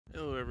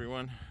Hello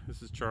everyone,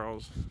 this is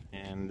Charles,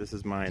 and this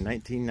is my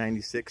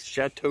 1996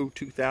 Chateau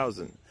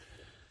 2000.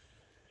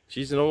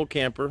 She's an old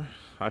camper.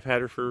 I've had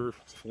her for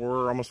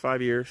almost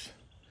 5 years.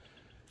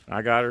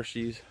 I got her.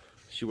 She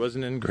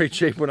wasn't in great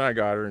shape when I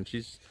got her, and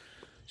she's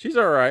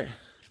all right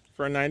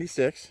for a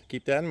 96.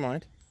 Keep that in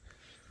mind.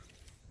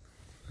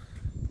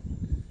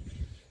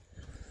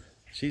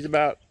 She's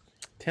about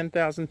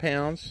 10,000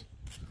 pounds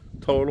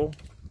total.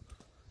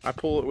 I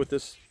pull it with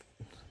this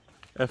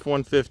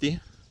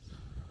F-150.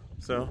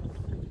 So,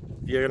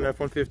 if you got an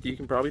F-150, you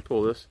can probably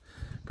pull this.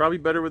 Probably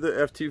better with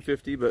the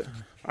F-250, but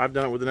I've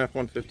done it with an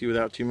F-150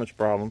 without too much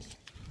problems.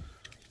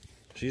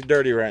 She's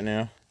dirty right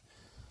now.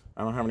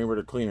 I don't have anywhere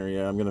to clean her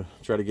yet. I'm going to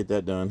try to get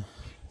that done.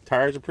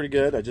 Tires are pretty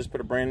good. I just put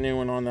a brand new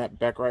one on. That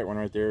back right one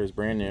right there is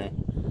brand new.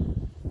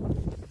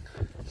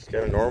 She's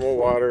got a normal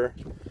water.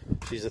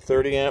 She's a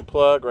 30 amp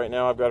plug. Right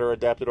now I've got her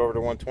adapted over to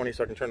 120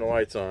 so I can turn the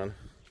lights on.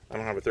 I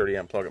don't have a 30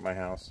 amp plug at my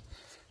house.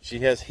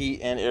 She has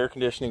heat and air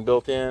conditioning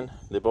built in.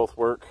 They both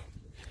work.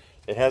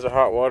 It has a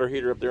hot water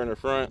heater up there in the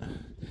front.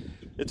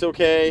 It's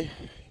okay.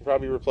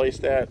 Probably replace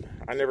that.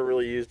 I never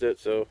really used it,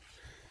 so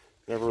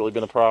never really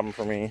been a problem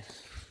for me.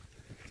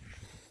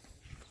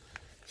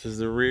 This is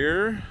the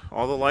rear.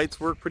 All the lights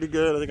work pretty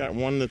good. I think I got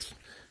one that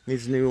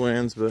needs a new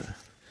lens, but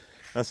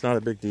that's not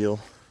a big deal.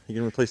 You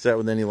can replace that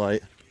with any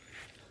light.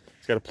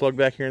 It's got a plug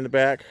back here in the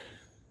back.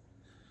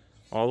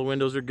 All the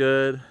windows are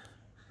good.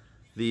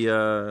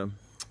 The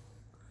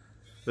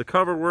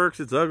cover works.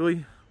 It's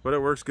ugly, but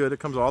it works good. It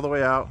comes all the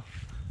way out.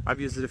 I've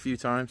used it a few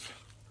times.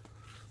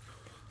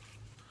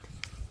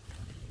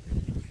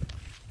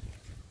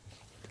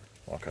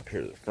 Walk up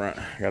here to the front.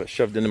 I got it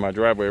shoved into my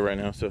driveway right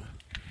now, so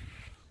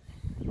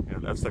yeah,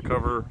 that's the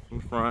cover in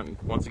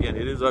front. Once again,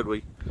 it is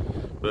ugly,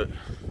 but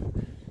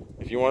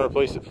if you want to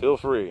replace it, feel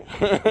free.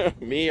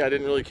 Me, I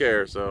didn't really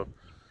care. So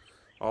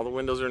all the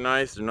windows are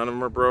nice. None of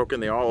them are broken.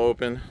 They all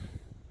open.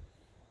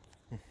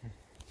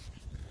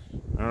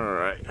 All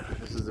right,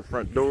 this is the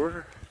front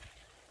door.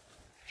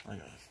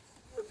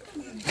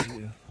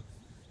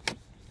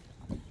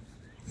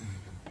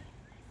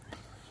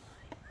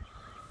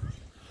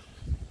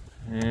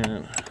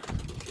 And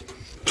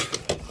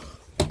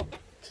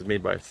this is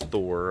made by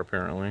Thor,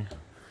 apparently.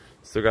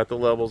 Still got the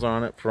levels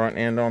on it, front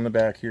and on the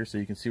back here, so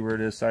you can see where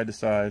it is side to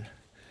side.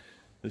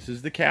 This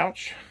is the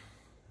couch.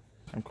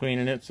 I'm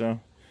cleaning it, so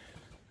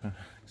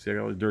see I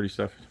got all the dirty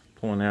stuff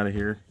pulling out of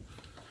here.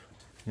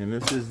 And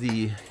this is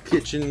the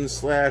kitchen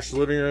slash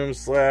living room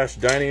slash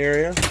dining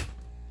area.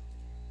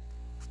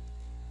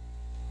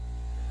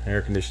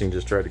 Air conditioning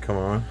just tried to come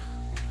on.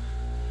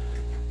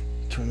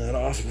 Turn that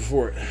off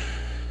before it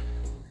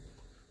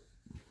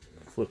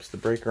flips the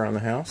breaker on the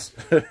house.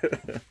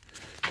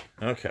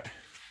 Okay.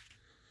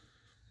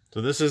 So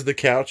this is the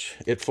couch.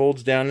 It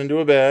folds down into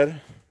a bed.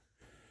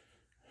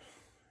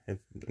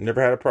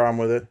 Never had a problem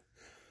with it.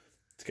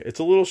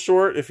 It's a little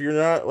short. If you're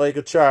not like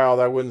a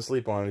child, I wouldn't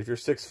sleep on it. If you're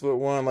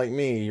 6'1" like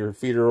me, your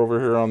feet are over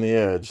here on the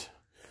edge.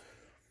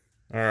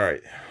 All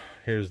right.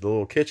 Here's the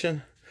little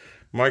kitchen.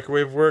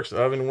 Microwave works.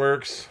 Oven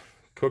works.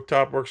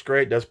 Cooktop works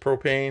great. Does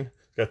propane.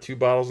 Got 2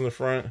 bottles in the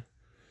front.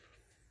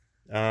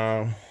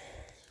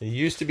 There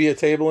used to be a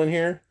table in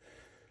here.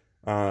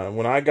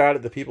 When I got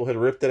it, the people had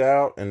ripped it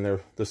out,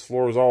 and this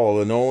floor was all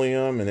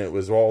linoleum, and it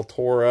was all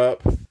tore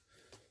up.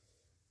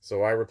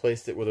 So I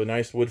replaced it with a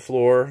nice wood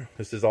floor.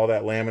 This is all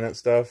that laminate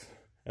stuff,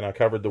 and I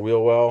covered the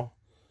wheel well.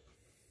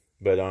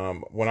 But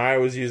when I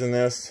was using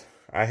this,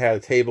 I had a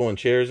table and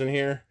chairs in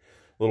here,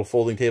 a little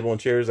folding table and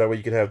chairs. That way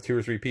you could have 2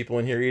 or 3 people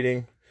in here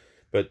eating.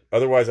 But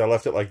otherwise, I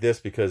left it like this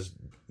because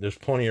there's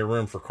plenty of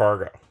room for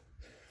cargo.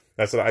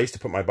 That's what I used to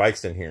put my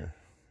bikes in here.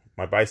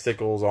 My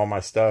bicycles, all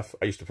my stuff,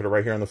 I used to put it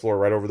right here on the floor,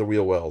 right over the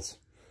wheel wells.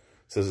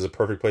 So this is a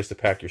perfect place to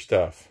pack your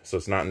stuff, so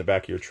it's not in the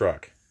back of your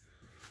truck.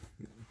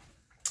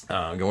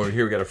 Going over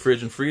here, we got a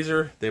fridge and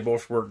freezer. They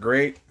both work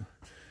great.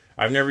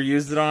 I've never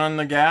used it on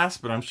the gas,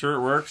 but I'm sure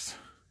it works.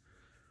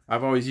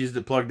 I've always used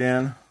it plugged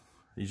in.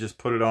 You just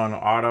put it on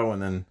auto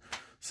and then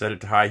set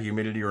it to high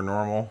humidity or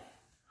normal.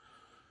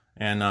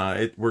 And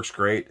it works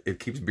great. It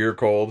keeps beer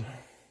cold.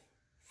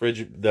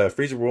 The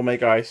freezer will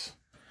make ice.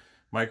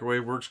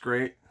 Microwave works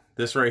great.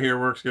 This right here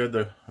works good.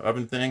 The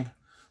oven thing,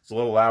 it's a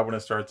little loud when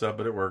it starts up,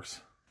 but it works.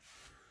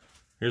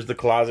 Here's the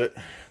closet,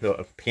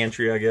 the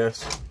pantry, I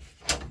guess.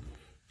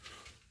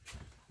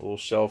 A little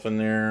shelf in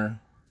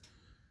there.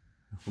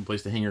 One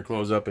place to hang your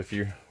clothes up if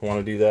you want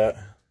to do that.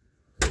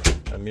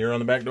 A mirror on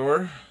the back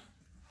door.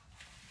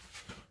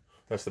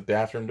 That's the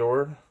bathroom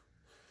door.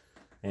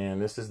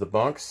 And this is the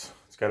bunks.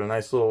 It's got a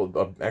nice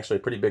little, actually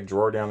a pretty big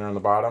drawer down there on the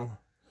bottom.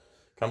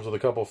 Comes with a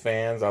couple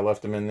fans. I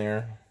left them in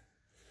there.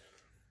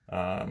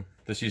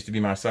 This used to be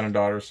my son and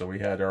daughter, so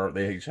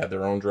they each had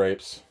their own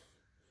drapes.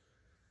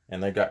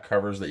 And they got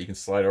covers that you can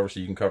slide over so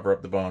you can cover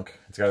up the bunk.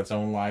 It's got its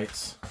own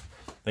lights.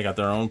 They got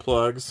their own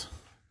plugs.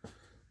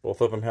 Both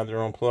of them have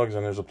their own plugs,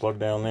 and there's a plug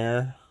down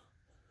there.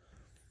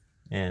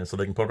 And so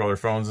they can plug all their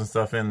phones and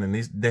stuff in. And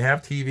they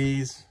have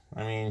TVs.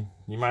 I mean,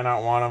 you might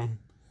not want them.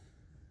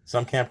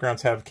 Some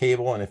campgrounds have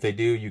cable, and if they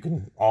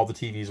do, all the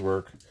TVs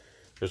work.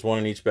 There's one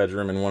in each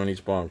bedroom and one in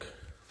each bunk.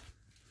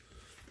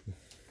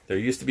 There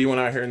used to be one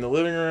out here in the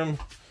living room.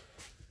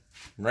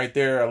 Right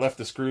there, I left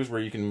the screws where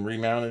you can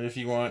remount it if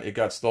you want. It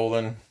got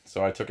stolen,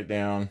 so I took it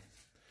down.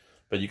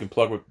 But you can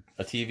plug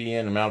a TV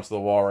in and mount it to the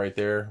wall right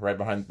there, right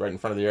in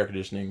front of the air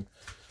conditioning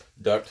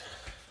duct.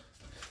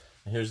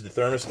 And here's the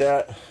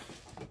thermostat.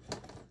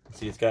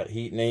 See, it's got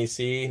heat and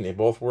AC, and they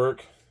both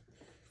work.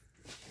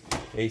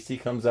 AC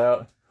comes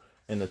out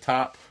in the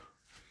top,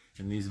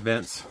 in these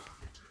vents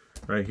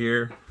right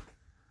here.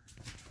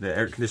 The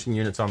air conditioning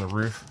unit's on the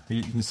roof.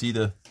 You can see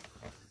the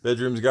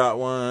bedroom's got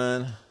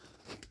one.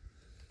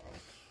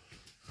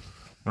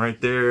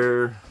 Right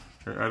there,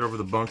 right over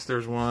the bunks,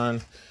 there's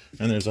one.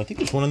 And I think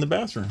there's one in the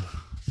bathroom.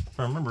 If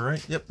I remember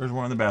right. Yep, there's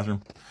one in the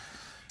bathroom.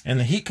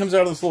 And the heat comes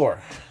out of the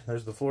floor.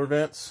 There's the floor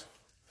vents.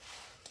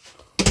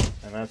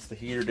 And that's the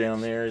heater down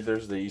there.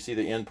 You see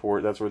the in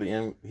port. That's where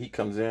the heat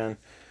comes in.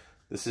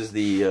 This is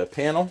the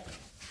panel.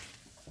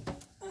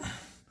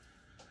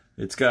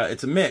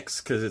 It's a mix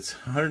because it's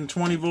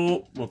 120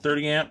 volt, well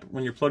 30 amp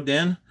when you're plugged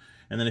in,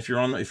 and then if you're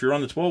on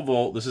the 12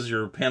 volt, this is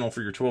your panel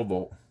for your 12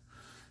 volt.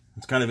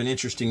 It's kind of an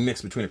interesting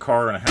mix between a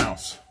car and a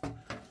house.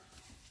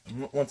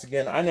 Once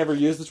again, I never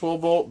used the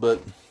 12 volt,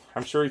 but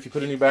I'm sure if you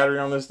put a new battery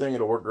on this thing,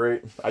 it'll work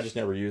great. I just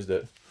never used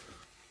it.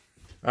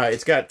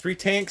 It's got 3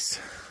 tanks.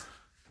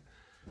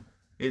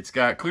 It's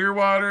got clear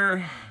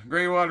water,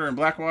 gray water, and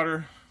black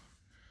water.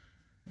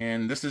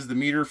 And this is the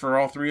meter for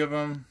all 3 of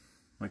them.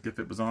 Like if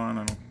it was on,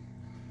 I don't know.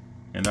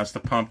 And that's the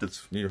pump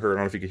you heard. I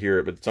don't know if you could hear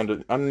it, but it's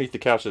underneath the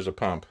couch. There's a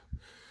pump,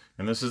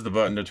 and this is the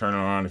button to turn it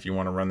on if you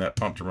want to run that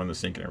pump to run the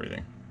sink and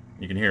everything.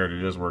 You can hear it.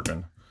 It is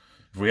working.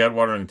 If we had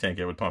water in the tank,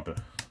 it would pump it.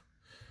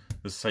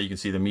 This is how you can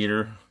see the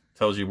meter. It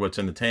tells you what's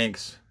in the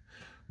tanks,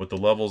 what the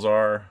levels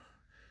are.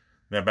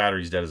 That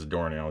battery's dead as a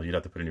doornail. You'd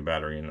have to put a new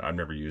battery in. I've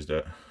never used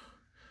it.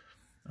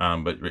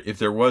 But if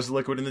there was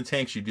liquid in the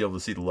tanks, you'd be able to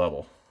see the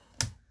level.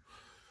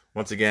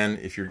 Once again,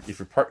 if you're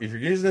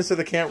using this at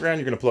the campground,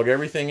 you're going to plug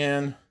everything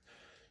in.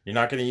 You're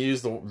not going to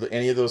use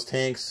any of those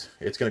tanks.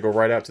 It's going to go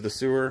right out to the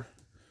sewer.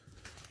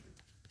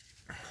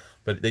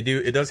 But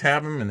it does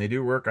have them, and they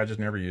do work. I just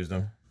never used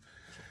them.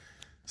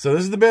 So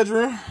this is the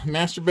bedroom,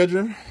 master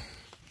bedroom.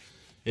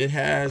 It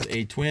has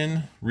a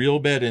twin real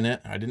bed in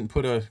it. I didn't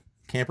put a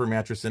camper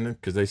mattress in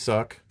it because they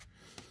suck.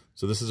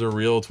 So this is a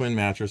real twin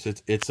mattress.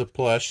 It's a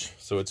plush,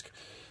 so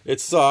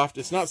it's soft.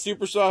 It's not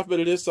super soft, but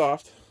it is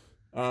soft.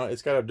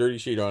 It's got a dirty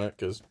sheet on it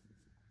because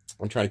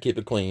I'm trying to keep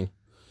it clean.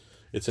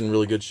 It's in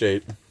really good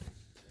shape.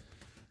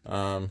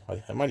 I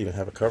might even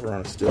have a cover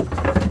on it still.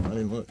 I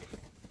didn't look.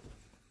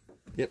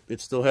 Yep,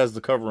 it still has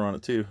the cover on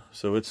it too.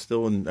 So it's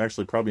still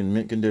actually probably in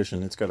mint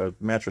condition. It's got a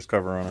mattress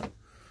cover on it.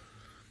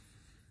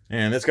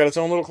 And it's got its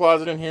own little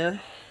closet in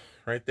here.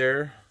 Right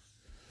there.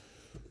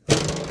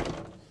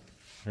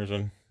 There's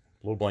a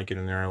little blanket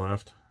in there I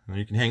left. And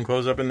you can hang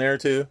clothes up in there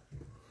too.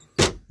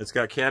 It's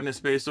got cabinet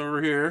space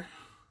over here.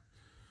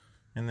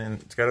 And then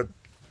it's got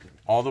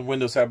all the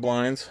windows have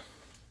blinds.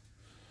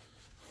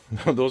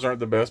 Those aren't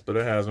the best, but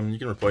it has them. You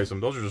can replace them.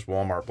 Those are just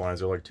Walmart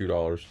blinds. They're like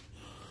 $2.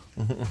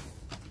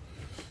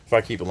 If I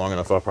keep it long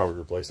enough, I'll probably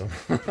replace them.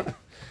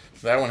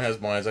 That one has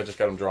blinds. I just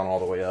got them drawn all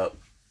the way up.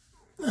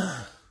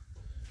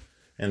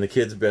 And the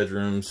kids'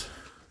 bedrooms,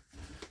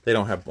 they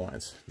don't have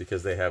blinds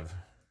because they have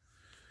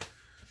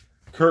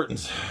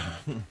curtains.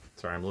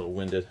 Sorry, I'm a little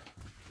winded.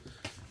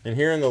 And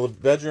here in the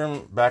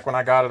bedroom, back when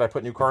I got it, I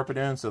put new carpet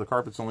in. So the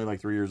carpet's only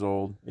like 3 years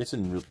old. It's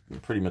in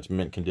pretty much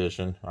mint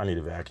condition. I need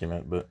to vacuum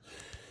it, but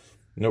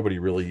nobody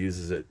really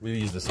uses it. We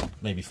used this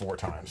maybe 4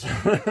 times.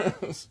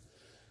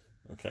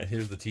 Okay,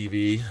 here's the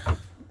TV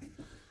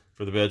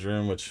for the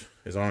bedroom, which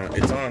is on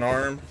an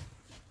arm.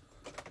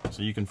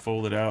 So you can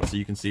fold it out so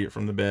you can see it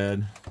from the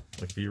bed.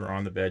 Like if you were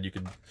on the bed, you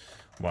could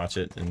watch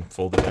it and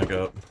fold it back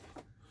up.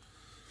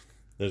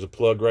 There's a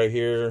plug right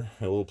here,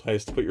 a little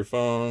place to put your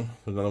phone.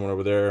 There's another one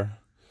over there.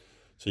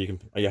 So you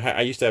can,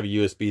 I used to have a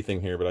USB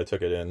thing here, but I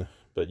took it in.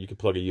 But you can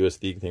plug a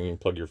USB thing and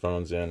plug your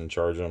phones in and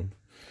charge them.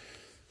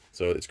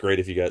 So it's great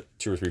if you got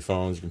 2 or 3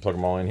 phones, you can plug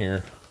them all in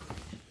here.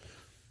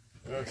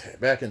 Okay,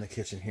 back in the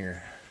kitchen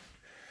here.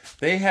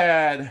 They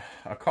had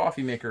a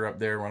coffee maker up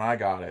there when I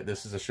got it.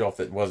 This is a shelf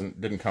that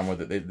didn't come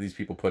with it. These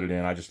people put it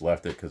in. I just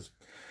left it because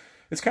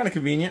it's kind of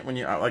convenient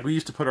when like we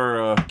used to put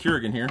our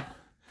Keurig in here.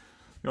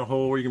 You got a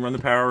hole where you can run the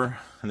power,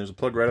 and there's a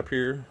plug right up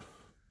here,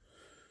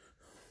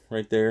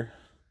 right there.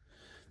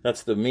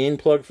 That's the main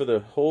plug for the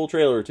whole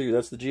trailer too.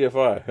 That's the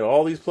GFI.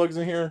 All these plugs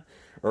in here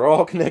are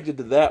all connected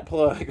to that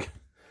plug.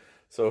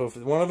 So if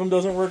one of them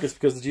doesn't work, it's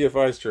because the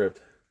GFI is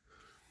tripped.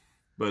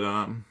 But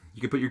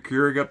you can put your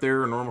Keurig up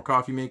there, a normal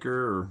coffee maker,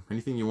 or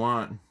anything you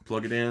want.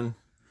 Plug it in.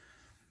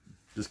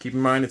 Just keep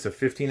in mind it's a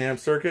 15 amp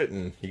circuit,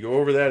 and you go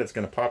over that, it's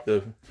going to pop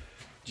the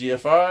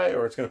GFI,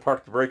 or it's going to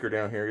park the breaker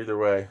down here, either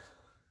way.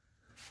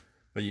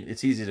 But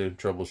it's easy to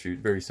troubleshoot,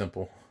 very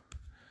simple.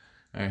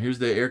 And here's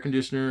the air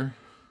conditioner.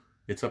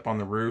 It's up on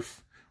the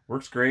roof.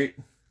 Works great.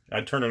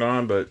 I'd turn it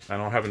on, but I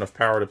don't have enough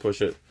power to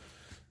push it.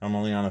 I'm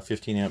only on a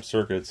 15 amp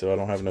circuit, so I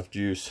don't have enough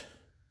juice.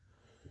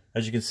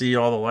 As you can see,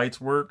 all the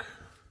lights work.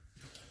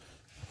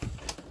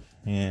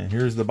 And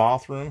here's the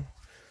bathroom.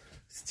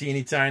 It's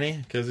teeny tiny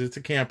because it's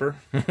a camper.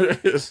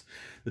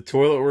 The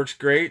toilet works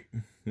great.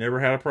 Never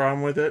had a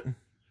problem with it.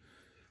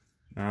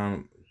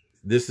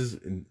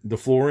 The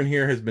floor in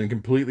here has been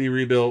completely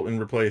rebuilt and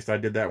replaced. I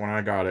did that when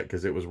I got it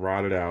because it was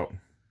rotted out.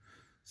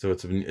 So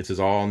it's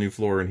all new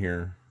floor in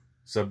here.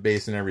 Sub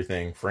base and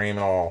everything. Frame and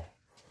all.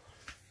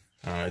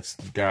 It's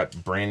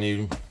got brand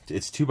new.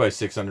 It's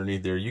 2x6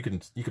 underneath there. You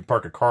could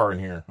park a car in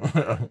here.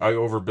 I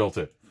overbuilt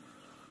it.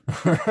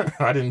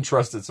 I didn't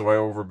trust it, so I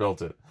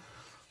overbuilt it.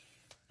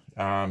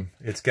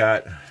 It's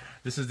got,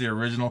 this is the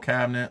original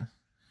cabinet.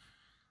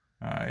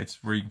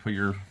 It's where you can put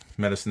your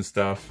medicine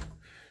stuff.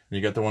 And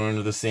you got the one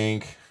under the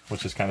sink,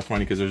 which is kind of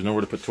funny because there's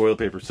nowhere to put toilet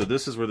paper. So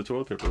this is where the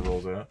toilet paper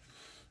rolls out,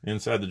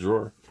 inside the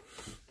drawer.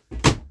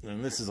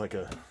 And this is like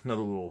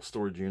another little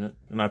storage unit.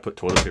 And I put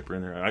toilet paper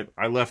in there.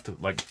 I left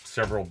like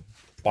several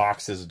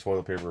boxes of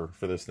toilet paper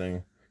for this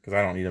thing because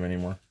I don't need them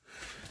anymore.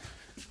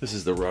 This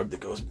is the rug that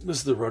goes, this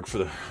is the rug for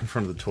the in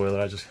front of the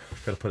toilet. I just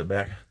got to put it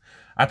back.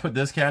 I put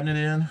this cabinet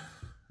in.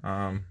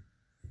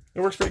 It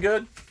works pretty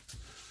good.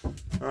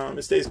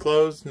 It stays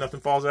closed.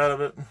 Nothing falls out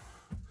of it.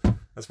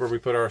 That's where we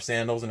put our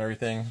sandals and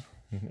everything,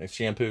 like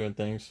shampoo and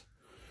things.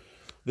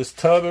 This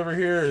tub over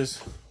here is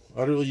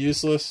utterly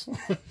useless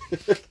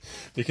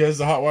because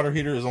the hot water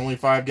heater is only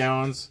 5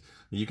 gallons.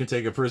 You can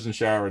take a prison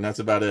shower and that's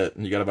about it.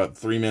 And you got about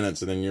 3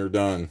 minutes and then you're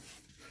done.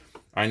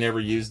 I never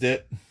used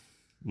it.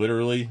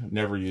 Literally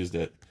never used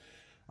it.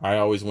 I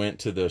always went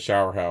to the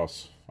shower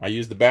house. I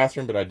used the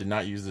bathroom, but I did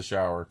not use the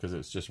shower because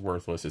it's just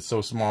worthless. It's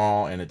so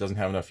small and it doesn't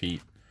have enough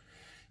heat.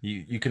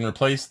 You can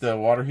replace the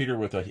water heater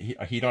with a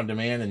heat on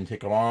demand and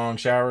take a long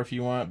shower if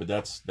you want, but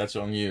that's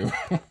on you.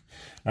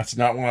 That's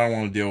not what I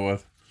want to deal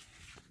with.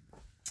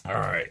 All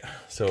right.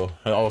 So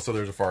also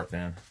there's a fart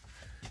fan.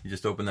 You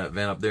just open that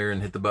vent up there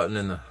and hit the button,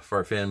 and the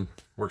fart fan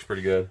works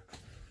pretty good.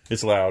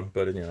 It's loud,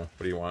 but you know,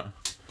 what do you want?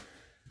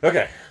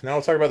 Okay, now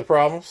we'll talk about the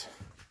problems.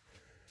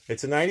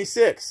 It's a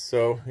 96,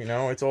 so you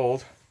know it's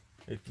old.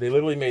 They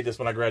literally made this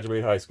when I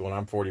graduated high school, and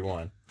I'm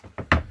 41.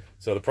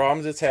 So the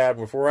problems it's had,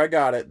 before I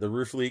got it, the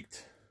roof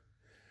leaked.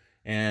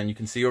 And you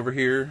can see over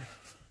here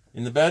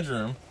in the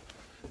bedroom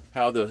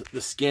how the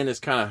skin is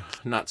kind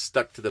of not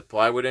stuck to the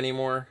plywood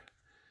anymore.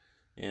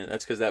 And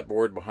that's because that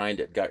board behind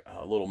it got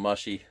a little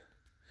mushy.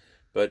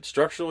 But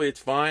structurally it's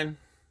fine.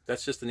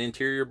 That's just an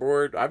interior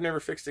board. I've never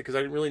fixed it because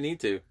I didn't really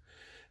need to.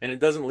 And it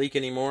doesn't leak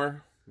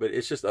anymore, but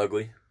it's just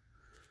ugly.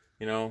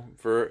 You know,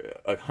 for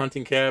a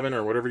hunting cabin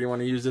or whatever you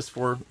want to use this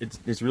for,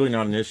 it's really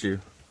not an issue.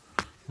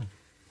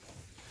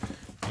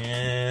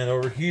 And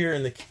over here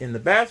in the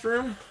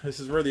bathroom,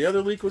 this is where the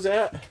other leak was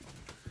at.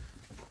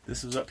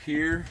 This was up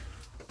here,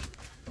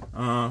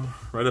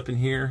 right up in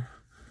here.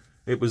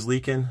 It was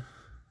leaking.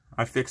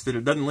 I fixed it.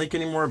 It doesn't leak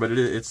anymore, but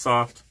it's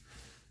soft.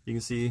 You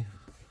can see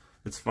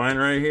it's fine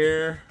right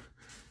here.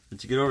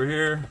 But you get over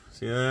here,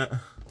 see that?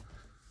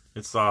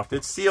 It's soft.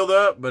 It's sealed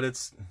up, but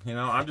it's, you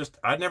know,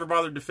 I'd never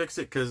bothered to fix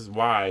it because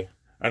why?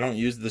 I don't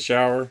use the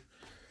shower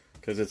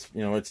because it's,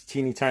 you know, it's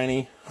teeny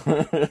tiny.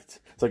 It's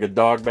like a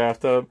dog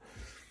bathtub.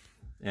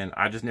 And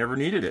I just never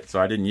needed it, so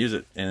I didn't use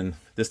it. And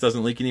this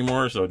doesn't leak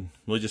anymore, so it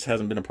really just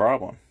hasn't been a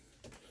problem.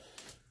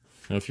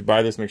 And if you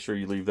buy this, make sure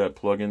you leave that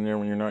plug in there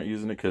when you're not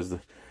using it, because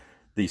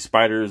the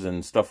spiders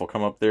and stuff will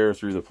come up there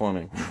through the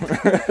plumbing.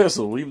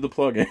 So leave the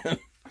plug in.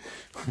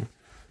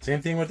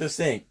 Same thing with the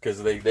sink,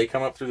 because they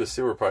come up through the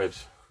sewer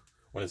pipes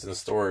when it's in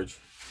storage.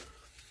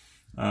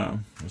 I'll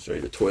show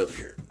you the toilet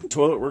here. The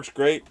toilet works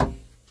great.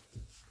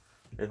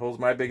 It holds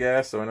my big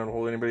ass, so I don't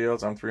hold anybody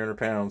else. I'm 300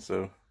 pounds,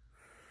 so...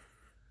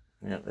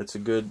 yeah, it's a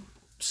good,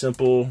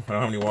 simple, I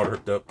don't have any water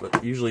hooked up,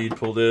 but usually you'd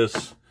pull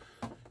this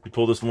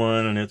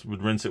one and it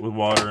would rinse it with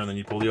water, and then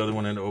you pull the other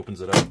one and it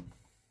opens it up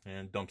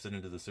and dumps it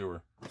into the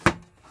sewer.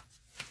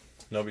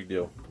 No big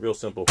deal. Real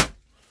simple.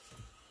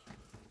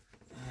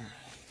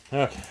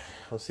 Okay,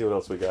 let's see what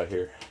else we got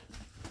here.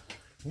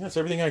 Yeah, that's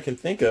everything I can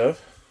think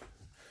of.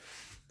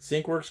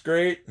 Sink works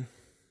great.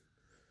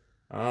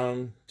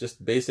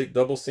 Just basic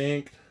double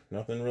sink.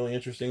 Nothing really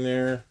interesting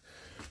there.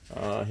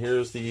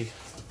 Here's the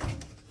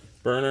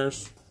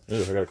burners.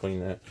 Ugh, I gotta clean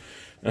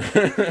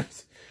that.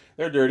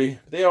 They're dirty.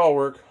 They all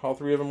work. All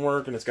 3 of them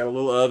work, and it's got a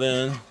little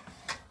oven.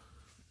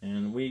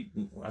 And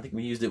I think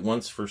we used it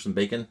once for some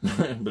bacon,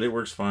 but it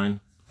works fine.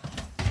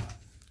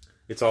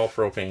 It's all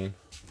propane.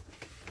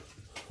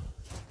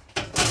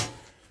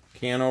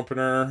 Can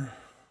opener.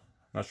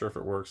 Not sure if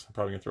it works. I'm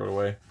probably gonna throw it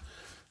away.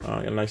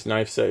 Got a nice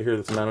knife set here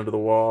that's mounted to the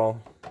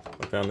wall.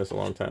 I found this a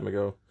long time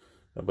ago.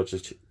 A bunch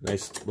of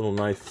nice little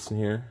knives in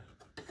here.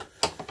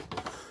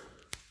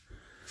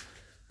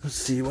 Let's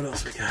see what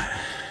else we got.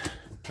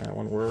 That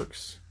one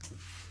works.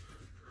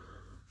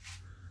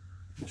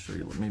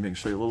 Maybe I can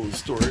show you a little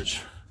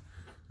storage.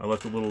 I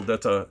left a little.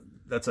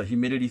 That's a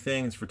humidity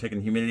thing. It's for taking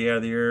the humidity out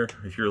of the air.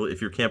 If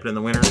you're camping in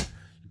the winter,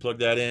 you plug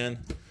that in.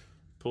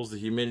 Pulls the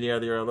humidity out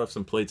of the air. I left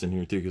some plates in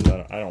here too because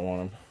I don't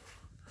want them.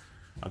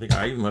 I think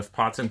I even left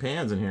pots and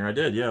pans in here. I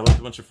did. Yeah, I left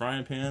a bunch of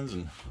frying pans,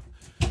 and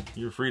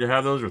you're free to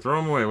have those or throw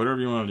them away, whatever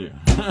you want to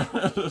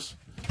do.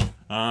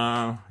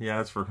 Yeah,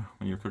 that's for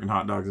when you're cooking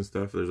hot dogs and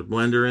stuff. There's a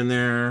blender in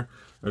there.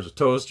 There's a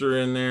toaster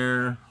in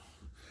there.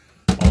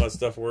 All that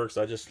stuff works.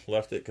 I just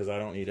left it because I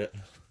don't need it.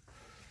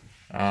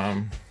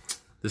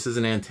 This is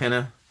an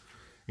antenna.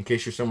 In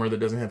case you're somewhere that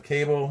doesn't have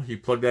cable, you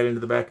plug that into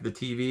the back of the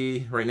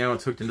TV. Right now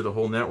it's hooked into the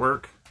whole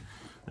network.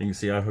 You can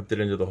see I hooked it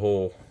into the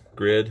whole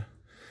grid.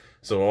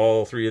 So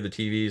all three of the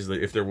TVs,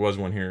 if there was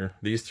one here,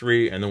 these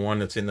three and the one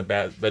that's in the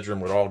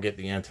bedroom would all get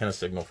the antenna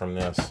signal from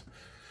this.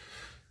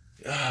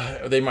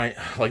 They might,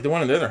 like the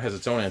one in there has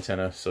its own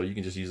antenna, so you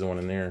can just use the one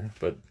in there.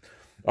 But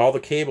all the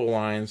cable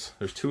lines,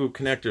 there's two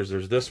connectors.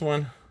 There's this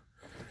one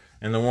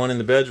and the one in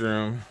the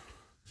bedroom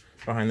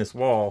behind this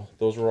wall.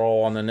 Those are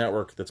all on the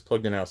network that's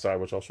plugged in outside,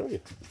 which I'll show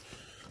you.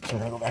 So I'm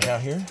gonna go back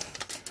out here.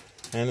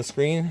 And the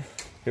screen,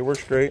 it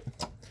works great.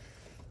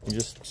 You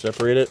just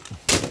separate it.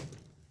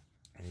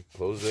 And you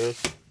close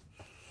this.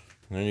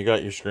 And then you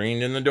got your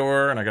screen in the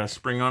door, and I got a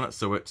spring on it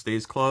so it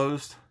stays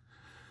closed.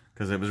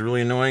 Because it was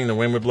really annoying. The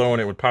wind would blow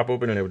and it would pop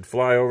open and it would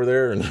fly over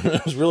there, and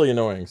it was really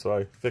annoying. So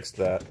I fixed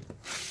that.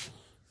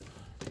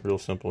 Real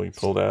simple. You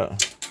pull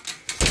that.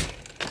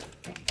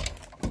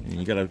 And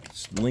you gotta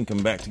link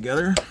them back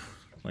together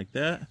like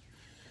that.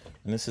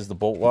 And this is the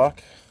bolt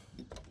lock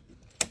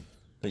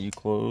that you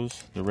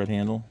close, the red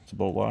handle. It's a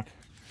bolt lock.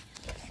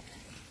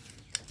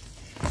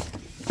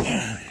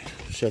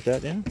 Shut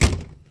that down.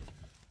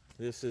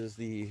 This is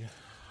the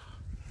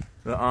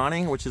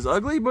awning, which is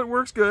ugly but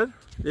works good.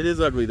 It is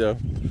ugly though.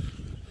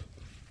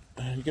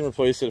 You can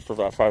replace it for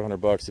about 500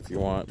 bucks if you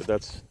want, but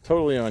that's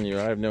totally on you.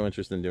 I have no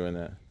interest in doing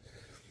that.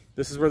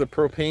 This is where the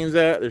propane's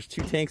at. There's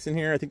two tanks in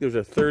here. I think there's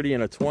a 30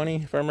 and a 20,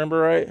 if I remember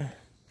right.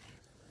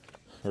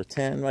 Or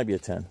 10, might be a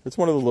 10. It's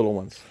one of the little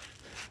ones.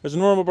 There's a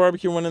normal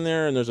barbecue one in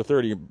there, and there's a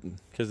 30,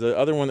 because the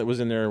other one that was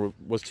in there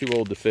was too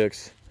old to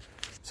fix.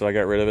 So I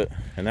got rid of it,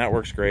 and that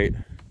works great.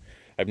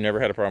 I've never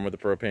had a problem with the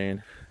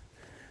propane.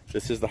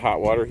 This is the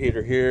hot water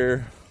heater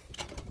here.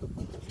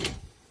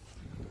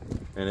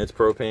 And it's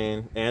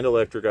propane and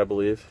electric, I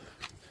believe.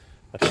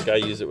 I think I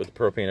use it with the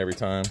propane every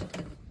time.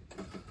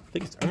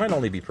 It might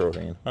only be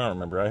propane. I don't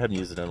remember. I haven't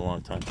used it in a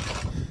long time.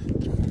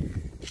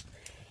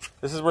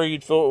 This is where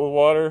you'd fill it with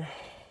water.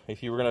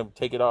 If you were going to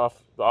take it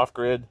off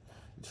grid,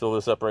 you'd fill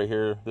this up right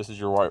here. This is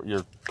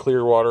your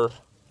clear water.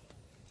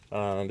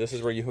 This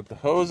is where you hook the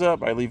hose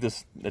up. I leave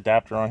this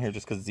adapter on here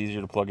just because it's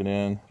easier to plug it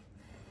in. You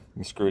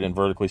can screw it in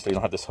vertically so you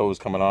don't have this hose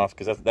coming off,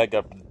 because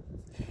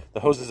the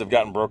hoses have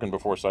gotten broken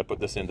before, so I put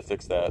this in to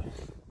fix that.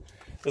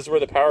 This is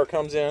where the power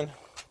comes in.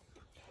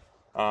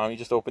 You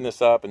just open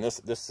this up, and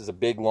this is a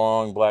big,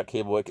 long black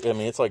cable. I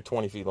mean, it's like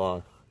 20 feet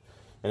long.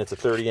 And it's a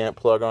 30 amp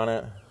plug on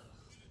it.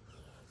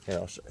 Here,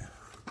 I'll show you.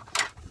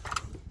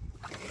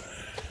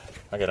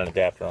 I got an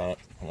adapter on it.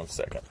 1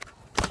 second.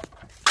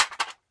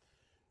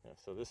 Yeah,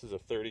 so this is a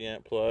 30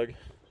 amp plug.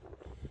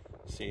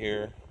 See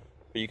here?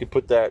 But you could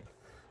put that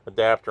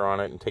adapter on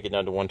it and take it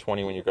down to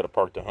 120 when you've got to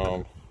park to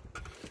home.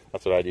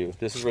 That's what I do.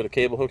 This is where the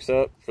cable hooks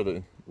up.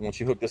 Once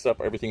you hook this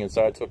up, everything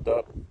inside's hooked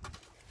up.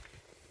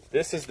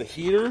 This is the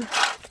heater.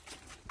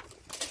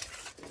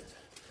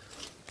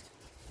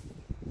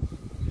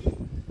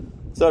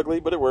 It's ugly,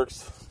 but it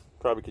works.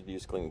 Probably could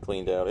use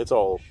cleaned out.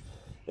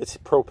 It's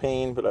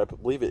propane, but I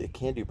believe it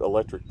can do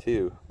electric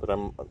too. But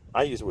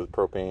I use it with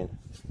propane.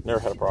 Never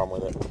had a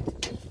problem with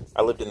it.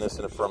 I lived in this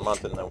for a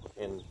month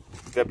in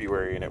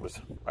February, and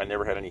I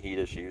never had any heat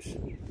issues.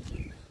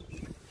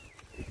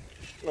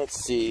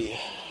 Let's see,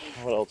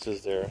 what else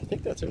is there? I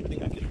think that's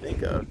everything I can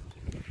think of.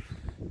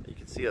 You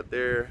can see up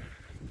there,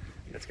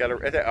 it's got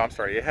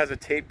it has a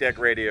tape deck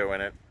radio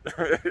in it,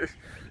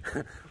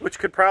 which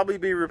could probably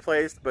be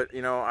replaced, but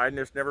you know, I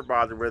just never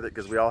bothered with it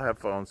because we all have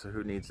phones, so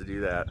who needs to do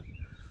that?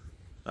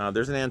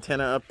 There's an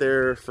antenna up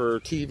there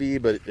for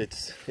TV, but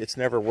it's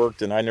never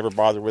worked, and I never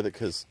bothered with it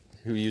because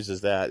who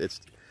uses that?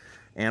 It's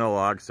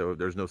analog, so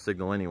there's no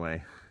signal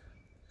anyway.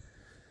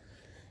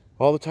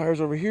 All the tires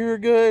over here are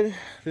good.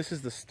 This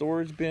is the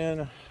storage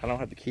bin. I don't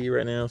have the key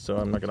right now, so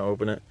I'm not going to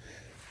open it.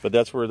 But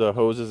that's where the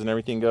hoses and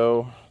everything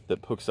go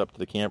that hooks up to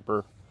the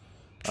camper.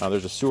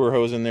 There's a sewer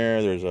hose in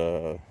there. There's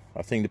a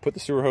thing to put the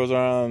sewer hose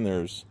on.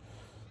 There's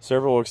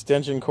several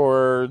extension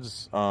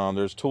cords.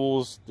 There's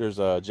tools. There's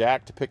a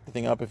jack to pick the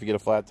thing up if you get a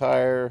flat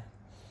tire.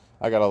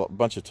 I got a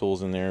bunch of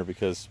tools in there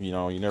because, you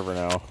know, you never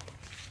know.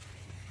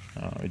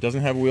 It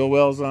doesn't have wheel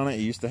wells on it.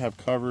 It used to have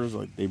covers.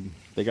 Like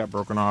they got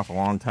broken off a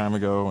long time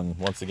ago, and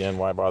once again,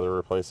 why bother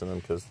replacing them?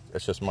 Because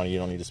it's just money you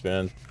don't need to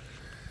spend.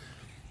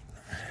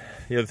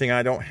 The other thing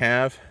I don't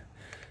have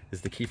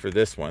is the key for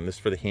this one. This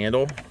is for the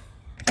handle.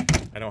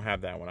 I don't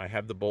have that one. I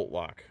have the bolt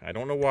lock. I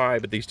don't know why,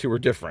 but these two are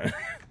different.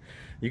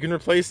 You can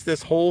replace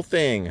this whole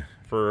thing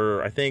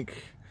for, I think,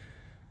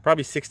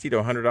 probably $60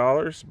 to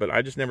 $100, but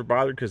I just never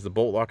bothered because the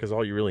bolt lock is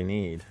all you really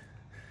need.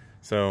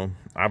 So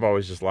I've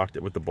always just locked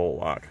it with the bolt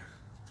lock.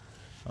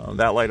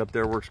 That light up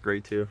there works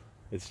great too.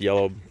 It's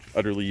yellow,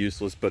 utterly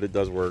useless, but it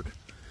does work.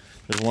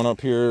 There's one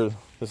up here.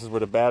 This is where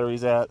the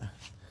battery's at.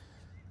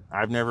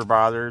 I've never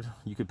bothered.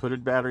 You could put a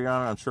battery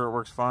on it. I'm sure it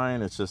works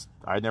fine. It's just,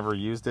 I never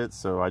used it,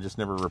 so I just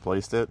never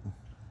replaced it.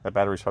 That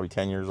battery's probably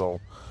 10 years old.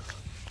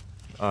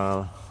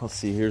 Let's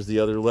see, here's the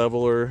other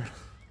leveler.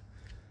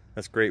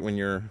 That's great when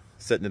you're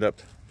setting it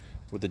up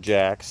with the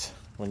jacks,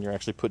 when you're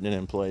actually putting it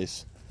in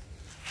place.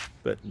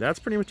 But that's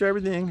pretty much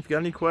everything. If you got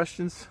any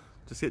questions,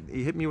 just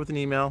hit me with an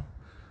email.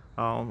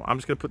 I'm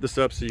just gonna put this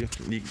up so you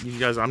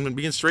guys, I'm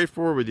being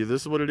straightforward with you.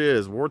 This is what it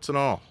is, warts and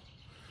all.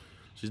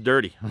 She's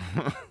dirty.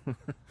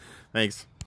 Thanks.